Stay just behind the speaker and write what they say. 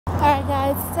Alright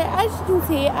guys, so as you can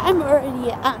see, I'm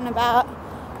already out and about.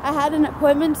 I had an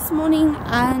appointment this morning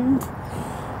and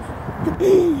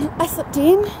I slept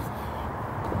in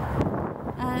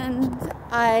and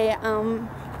I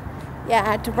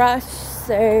had to rush,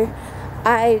 so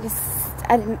I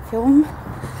didn't film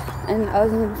and I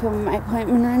wasn't going to film my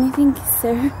appointment or anything,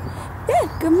 so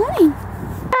yeah, good morning.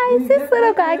 Guys, this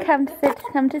little guy come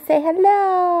to say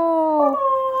hello.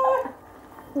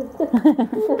 Bye.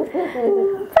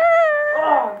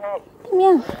 Come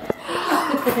here.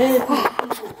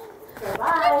 Bye.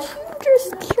 Aren't you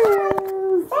just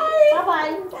cute? Bye.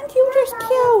 Bye. Aren't you just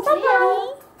cute? Bye.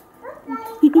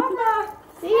 Bye.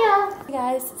 See ya. Hey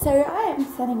guys, so I am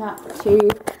setting up to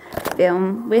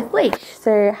film with Leash.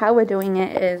 So how we're doing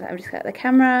it is I've just got the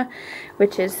camera,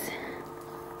 which is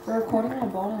We're recording our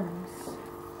bottoms.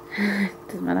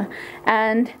 doesn't matter,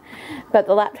 and got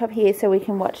the laptop here so we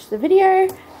can watch the video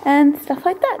and stuff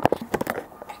like that.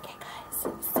 Okay guys, so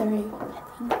I think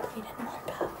we didn't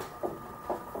woke up.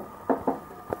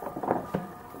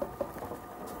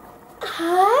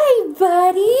 Hi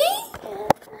buddy!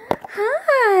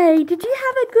 Hi! Did you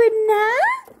have a good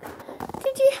nap?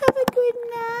 Did you have a good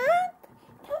nap?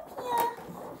 Come here.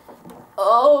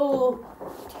 Oh!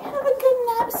 Did you have a good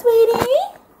nap, sweetie?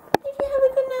 Did you have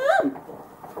a good nap?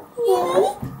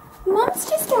 Yeah? Mom's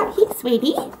just got here,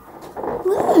 sweetie.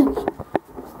 Look.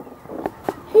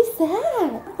 Who's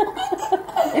that?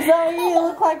 Is that what you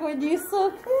look like when you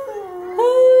suck?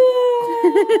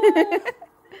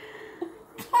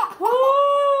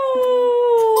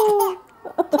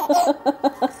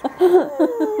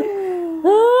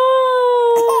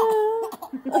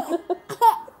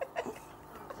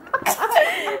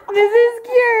 This is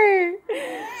cute.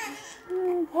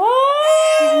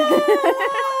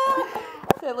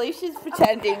 So at least she's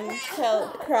pretending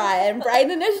to cry and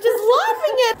Brayden is just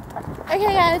laughing at.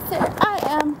 Okay guys, so I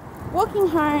am walking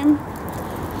home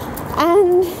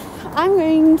and I'm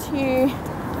going to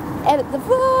edit the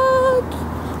vlog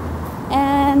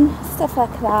and stuff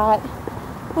like that.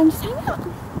 I'm just hanging out.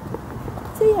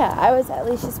 So yeah, I was at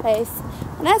Alicia's place,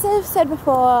 and as I've said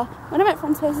before, when I'm at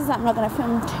friends' places I'm not going to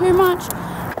film too much.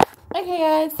 Okay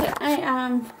guys, so I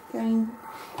am going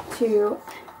to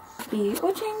be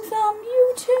watching some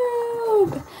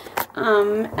YouTube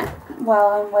while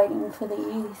I'm waiting for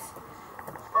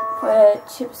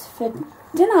chips for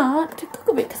dinner to cook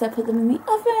a bit, because I put them in the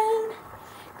oven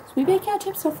because we bake our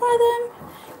chips or fry them.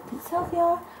 It's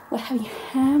healthier. We're having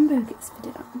hamburgers for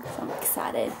dinner, so I'm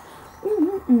excited. I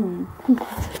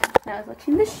was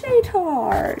watching the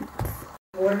Shaytards.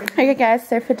 Okay guys,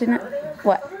 so for dinner,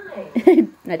 what?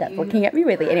 My dad's looking at me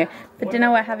weirdly. Anyway, for dinner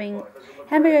we're having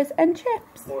hamburgers and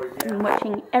chips. I'm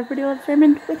watching Everybody Loves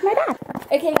Raymond with my dad.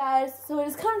 Okay guys, so it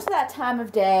has come to that time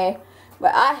of day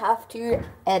where I have to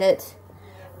edit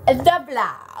the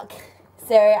vlog.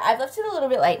 So I've left it a little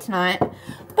bit late tonight, but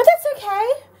that's okay.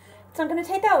 It's not going to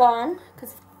take that long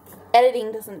because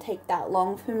editing doesn't take that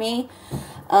long for me.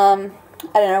 I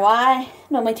don't know why.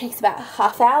 It normally takes about a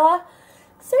half hour.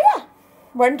 So yeah,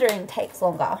 rendering takes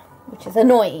longer, which is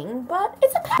annoying, but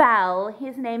it's okay. Bal,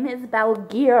 his name is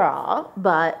Balgira,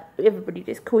 but everybody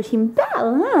just calls him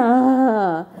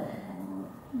Bal.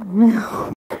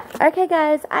 Okay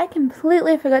guys, I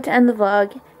completely forgot to end the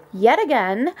vlog yet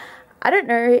again. I don't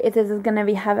know if this is going to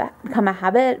become a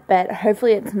habit, but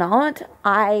hopefully it's not.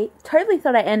 I totally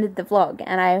thought I ended the vlog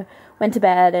and I went to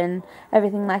bed and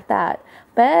everything like that,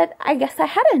 but I guess I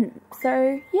hadn't.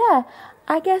 So yeah,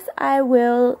 I guess I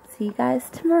will see you guys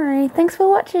tomorrow. Thanks for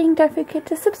watching. Don't forget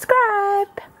to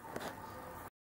subscribe.